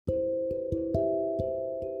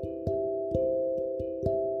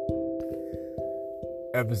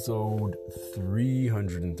Episode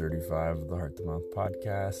 335 of the Heart to Mouth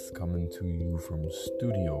podcast, coming to you from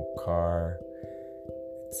Studio Car.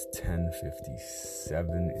 It's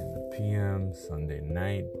 10:57 in the PM, Sunday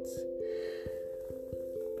night.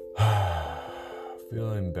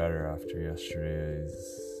 Feeling better after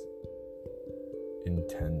yesterday's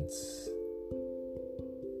intense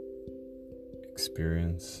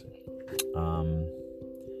experience.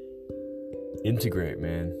 Integrate,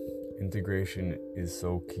 man. Integration is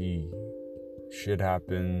so key. Shit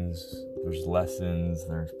happens, there's lessons,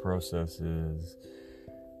 there's processes,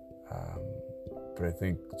 but I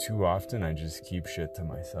think too often I just keep shit to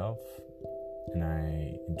myself and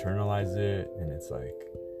I internalize it, and it's like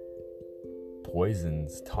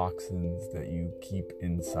poisons, toxins that you keep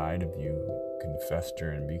inside of you can fester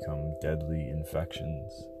and become deadly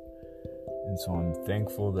infections. And so I'm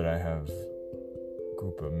thankful that I have a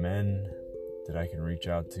group of men that I can reach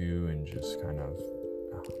out to and just kind of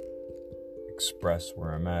express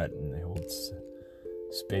where I'm at, and they hold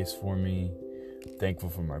space for me. Thankful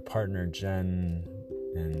for my partner Jen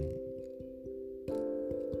and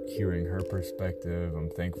hearing her perspective.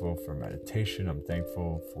 I'm thankful for meditation. I'm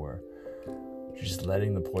thankful for just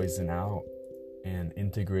letting the poison out and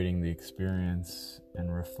integrating the experience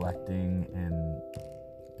and reflecting and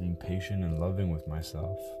being patient and loving with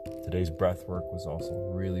myself. Today's breath work was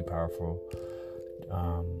also really powerful.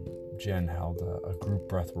 Jen held a group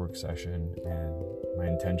breathwork session, and my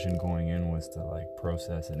intention going in was to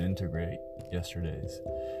process and integrate yesterday's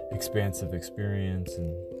expansive experience,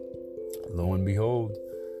 and lo and behold,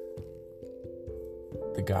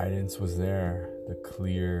 the guidance was there. The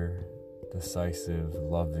clear, decisive,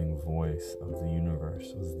 loving voice of the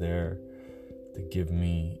universe was there to give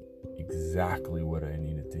me exactly what I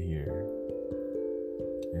needed to hear.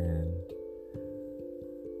 And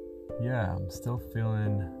yeah, I'm still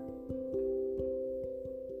feeling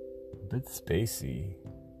a bit spacey,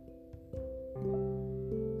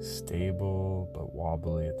 stable but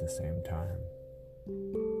wobbly at the same time.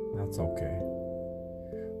 That's okay.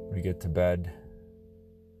 When I get to bed,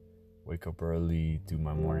 wake up early, do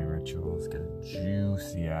my morning rituals, get a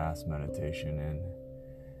juicy ass meditation in,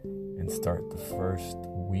 and start the first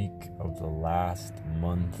week of the last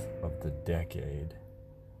month of the decade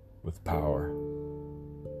with power.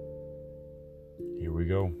 Here we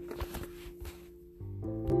go.